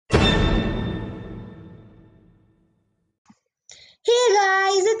Hey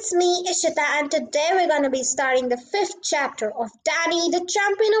guys, it's me Ishita, and today we're going to be starting the fifth chapter of Danny, the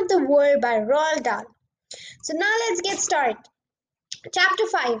Champion of the World by Roald Dahl. So now let's get started. Chapter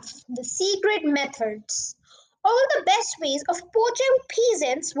 5, The Secret Methods. All the best ways of poaching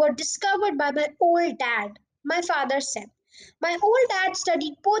peasants were discovered by my old dad, my father said. My old dad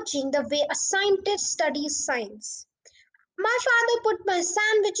studied poaching the way a scientist studies science. My father put my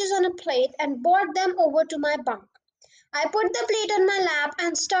sandwiches on a plate and brought them over to my bunk. I put the plate on my lap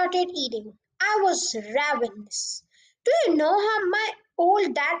and started eating. I was ravenous. Do you know how my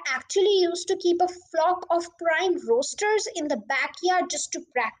old dad actually used to keep a flock of prime roosters in the backyard just to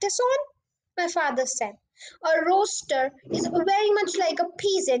practice on? My father said. A rooster is very much like a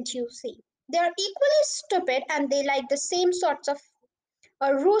peasant, you see. They are equally stupid and they like the same sorts of.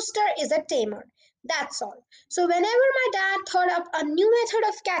 A rooster is a tamer. That's all. So whenever my dad thought up a new method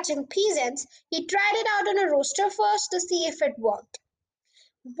of catching peasants, he tried it out on a rooster first to see if it worked.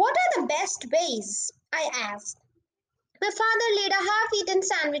 What are the best ways? I asked. My father laid a half-eaten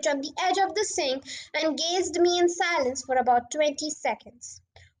sandwich on the edge of the sink and gazed at me in silence for about 20 seconds.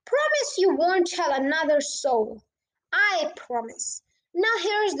 Promise you won't tell another soul. I promise. Now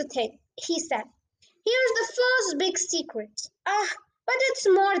here's the thing, he said. Here's the first big secret. But it's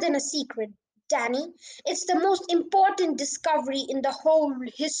more than a secret, Danny. It's the most important discovery in the whole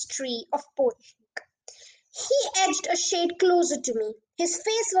history of poetry. He edged a shade closer to me. His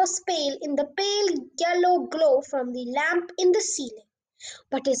face was pale in the pale yellow glow from the lamp in the ceiling,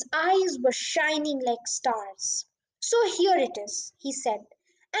 but his eyes were shining like stars. So here it is, he said.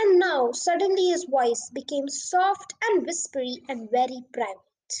 And now suddenly his voice became soft and whispery and very private.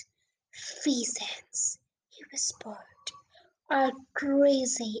 Pheasants, he whispered, are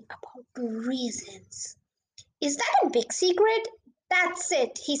crazy about reasons. Is that a big secret? That's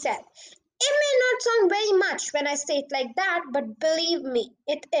it, he said. It may not sound very much when I say it like that, but believe me,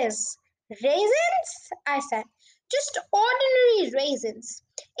 it is. Raisins? I said. Just ordinary raisins.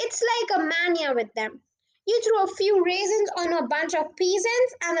 It's like a mania with them. You throw a few raisins on a bunch of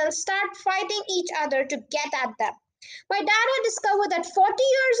peasants and they'll start fighting each other to get at them. My dad had discovered that 40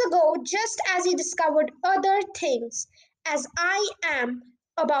 years ago, just as he discovered other things, as I am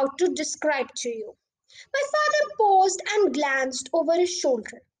about to describe to you. My father paused and glanced over his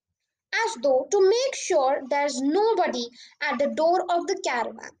shoulder, as though to make sure there's nobody at the door of the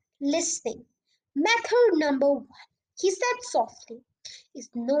caravan listening. Method number one, he said softly, is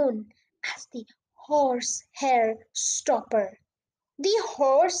known as the horsehair stopper. The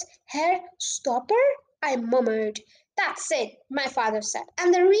horsehair stopper? I murmured. That's it, my father said.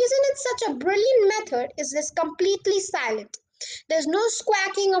 And the reason it's such a brilliant method is it's completely silent. There's no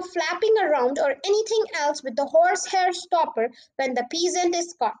squawking or flapping around or anything else with the horsehair stopper when the peasant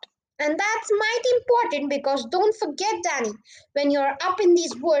is caught. And that's mighty important because don't forget, Danny, when you're up in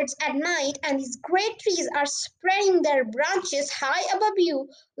these woods at night and these great trees are spreading their branches high above you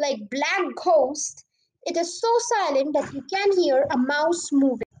like black ghosts, it is so silent that you can hear a mouse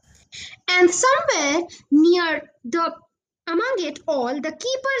moving. And somewhere near the among it all, the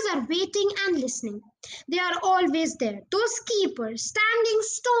keepers are waiting and listening. They are always there. Those keepers standing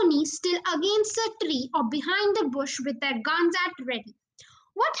stony still against a tree or behind the bush with their guns at ready.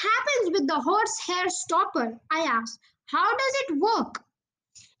 What happens with the horsehair stopper? I asked. How does it work?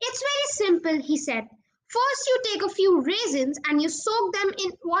 It's very simple, he said. First, you take a few raisins and you soak them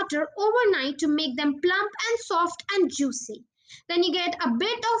in water overnight to make them plump and soft and juicy. Then you get a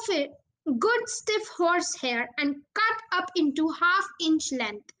bit of it, good stiff horsehair and cut up into half-inch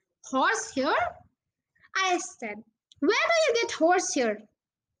length. Horsehair? I said. Where do you get horsehair?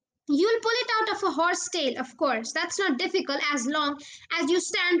 You'll pull it out of a horse tail, of course. That's not difficult as long as you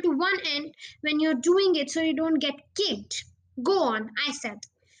stand to one end when you're doing it so you don't get kicked. Go on, I said.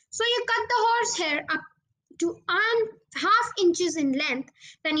 So you cut the horsehair up to half inches in length.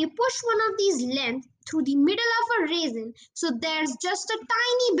 Then you push one of these lengths through the middle of a raisin so there's just a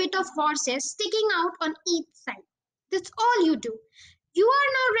tiny bit of horsehair sticking out on each side. That's all you do. You are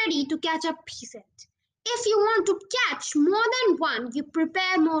now ready to catch a peasant. If you want to catch more than one, you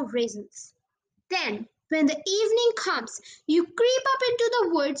prepare more raisins. Then, when the evening comes, you creep up into the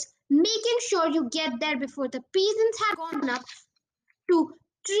woods, making sure you get there before the peasants have gone up to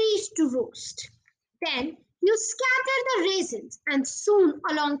trees to roast. Then you scatter the raisins, and soon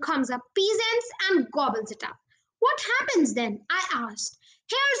along comes a peasant and gobbles it up. What happens then? I asked.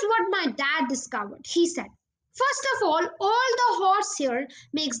 Here's what my dad discovered, he said. First of all the horsehair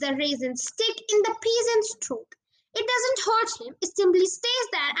makes the raisin stick in the peasant's throat. It doesn't hurt him, it simply stays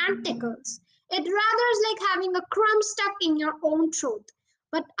there and tickles. It rather is like having a crumb stuck in your own throat.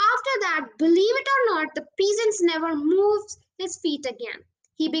 But after that, believe it or not, the peasant never moves his feet again.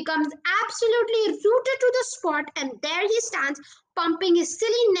 He becomes absolutely rooted to the spot, and there he stands, pumping his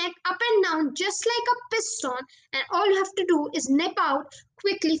silly neck up and down just like a piston, and all you have to do is nip out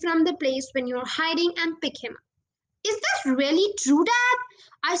quickly from the place when you're hiding and pick him up. Is that really true,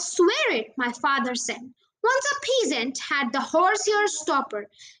 Dad? I swear it, my father said. Once a peasant had the horsehair stopper.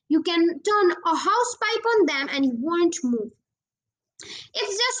 You can turn a house pipe on them and he won't move.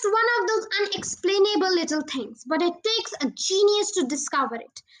 It's just one of those unexplainable little things, but it takes a genius to discover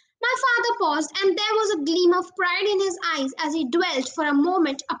it. My father paused, and there was a gleam of pride in his eyes as he dwelt for a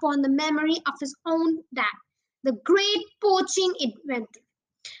moment upon the memory of his own dad, the great poaching inventor.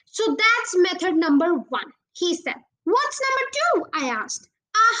 So that's method number one, he said. What's number two? I asked.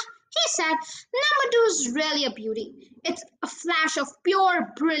 Ah, he said, number two is really a beauty. It's a flash of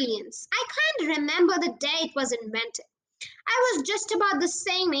pure brilliance. I can't remember the day it was invented. I was just about the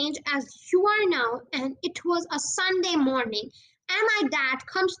same age as you are now, and it was a Sunday morning, and my dad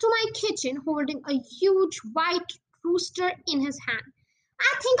comes to my kitchen holding a huge white rooster in his hand.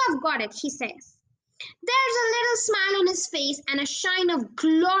 I think I've got it, he says. There's a little smile on his face and a shine of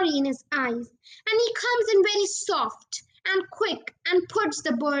glory in his eyes, and he comes in very soft and quick and puts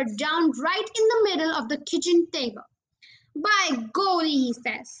the bird down right in the middle of the kitchen table. By golly, he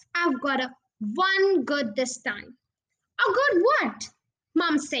says, I've got a one good this time. A good what?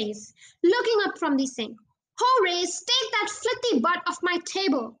 Mum says, looking up from the sink. Horace, take that flitty butt off my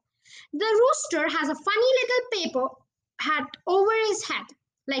table. The rooster has a funny little paper hat over his head,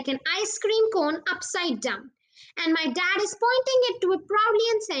 like an ice cream cone upside down. And my dad is pointing it to it proudly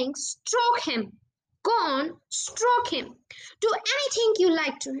and saying, stroke him. Go on, stroke him. Do anything you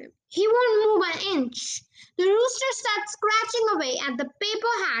like to him. He won't move an inch. The rooster starts scratching away at the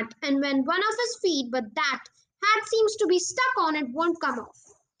paper hat, and when one of his feet, but that hat seems to be stuck on it, won't come off.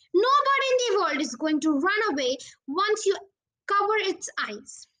 No bird in the world is going to run away once you cover its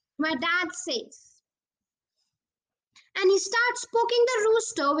eyes, my dad says. And he starts poking the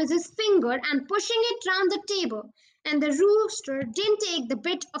rooster with his finger and pushing it round the table, and the rooster didn't take the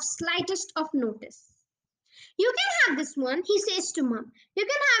bit of slightest of notice. You can have this one, he says to Mum. You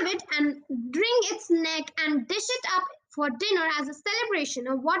can have it and wring its neck and dish it up for dinner as a celebration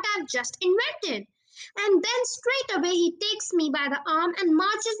of what I've just invented. And then straight away he takes me by the arm and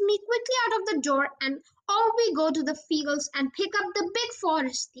marches me quickly out of the door, and off we go to the fields and pick up the big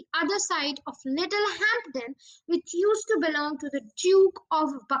forest the other side of Little Hampton, which used to belong to the Duke of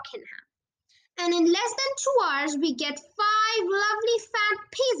Buckingham. And in less than 2 hours we get 5 lovely fat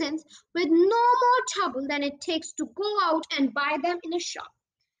peasants with no more trouble than it takes to go out and buy them in a shop.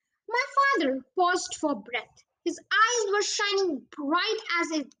 My father paused for breath. His eyes were shining bright as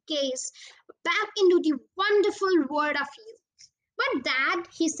he gazed back into the wonderful world of youth. But Dad,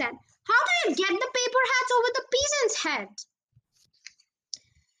 he said, how do you get the paper hats over the peasant's head?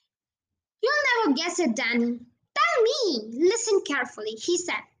 You'll never guess it, Danny. Tell me. Listen carefully, he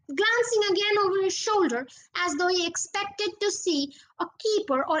said, glancing again over his shoulder as though he expected to see a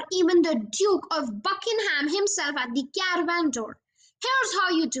keeper or even the Duke of Buckingham himself at the caravan door. Here's how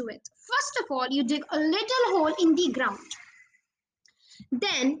you do it. First of all, you dig a little hole in the ground.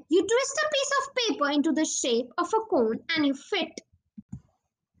 Then you twist a piece of paper into the shape of a cone and you fit.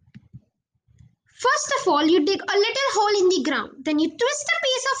 First of all, you dig a little hole in the ground. Then you twist a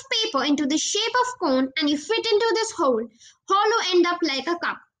piece of paper into the shape of cone and you fit into this hole. Hollow end up like a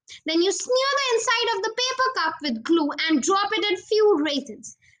cup. Then you smear the inside of the paper cup with glue and drop it in few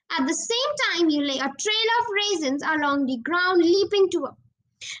raisins. At the same time, you lay a trail of raisins along the ground, leaping to up.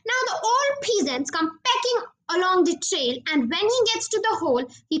 Now the old peasants come pecking along the trail, and when he gets to the hole,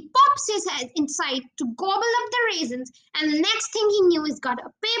 he pops his head inside to gobble up the raisins, and the next thing he knew, he's got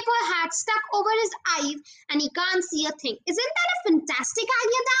a paper hat stuck over his eyes, and he can't see a thing. Isn't that a fantastic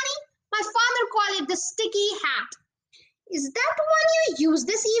idea, Danny? My father called it the sticky hat. Is that the one you used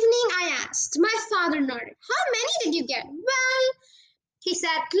this evening? I asked. My father nodded. How many did you get? Well, he said,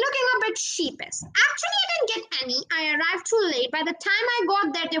 looking a bit sheepish. Actually, I didn't get any. I arrived too late. By the time I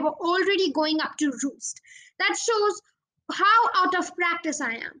got there, they were already going up to roost. That shows how out of practice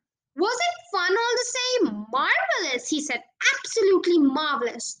I am. Was it fun all the same? Marvelous, he said. Absolutely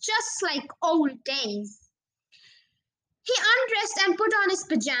marvelous, just like old days. He undressed and put on his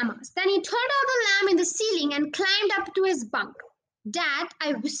pajamas. Then he turned out the lamp in the ceiling and climbed up to his bunk. Dad,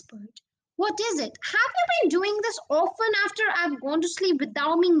 I whispered. What is it? Have you been doing this often after I've gone to sleep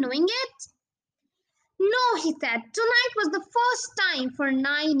without me knowing it? No, he said. Tonight was the first time for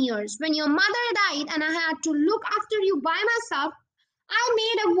 9 years. When your mother died and I had to look after you by myself, I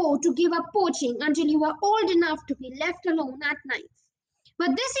made a vow to give up poaching until you were old enough to be left alone at night. But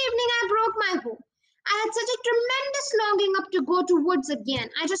this evening I broke my vow. I had such a tremendous longing up to go to woods again.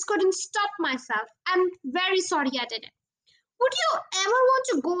 I just couldn't stop myself. I'm very sorry I did it. Would you ever want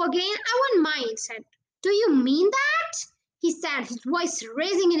to go again? I wouldn't mind, he said. Do you mean that? He said, his voice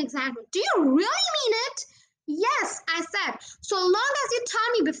raising in excitement. Do you really mean it? Yes, I said. So long as you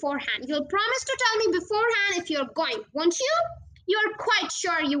tell me beforehand. You'll promise to tell me beforehand if you're going, won't you? You're quite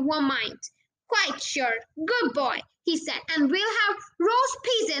sure you won't mind. Quite sure. Good boy, he said. And we'll have roast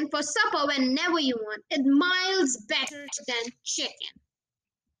peas in for supper whenever you want. It's miles better than chicken.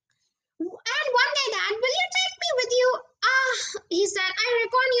 And one day, Dad, will you take me with you? He said, I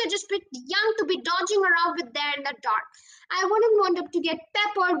reckon you're just a bit young to be dodging around with there in the dark. I wouldn't want him to get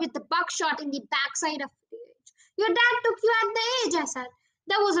peppered with the buckshot in the backside of the age. Your dad took you at the age, I said.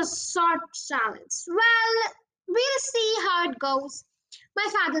 There was a short silence. Well, we'll see how it goes, my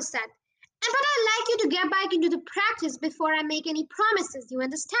father said. But I'd like you to get back into the practice before I make any promises, you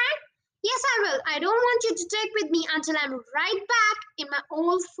understand? Yes, I will. I don't want you to take with me until I'm right back in my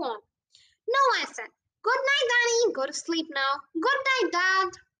old form. No, I said. Good night, Danny. Go to sleep now. Good night, Dad.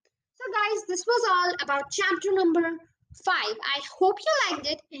 So, guys, this was all about chapter number 5. I hope you liked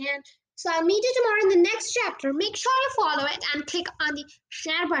it, and so I'll meet you tomorrow in the next chapter. Make sure you follow it and click on the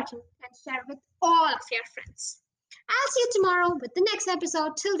share button and share with all of your friends. I'll see you tomorrow with the next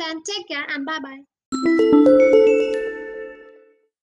episode. Till then, take care and bye bye.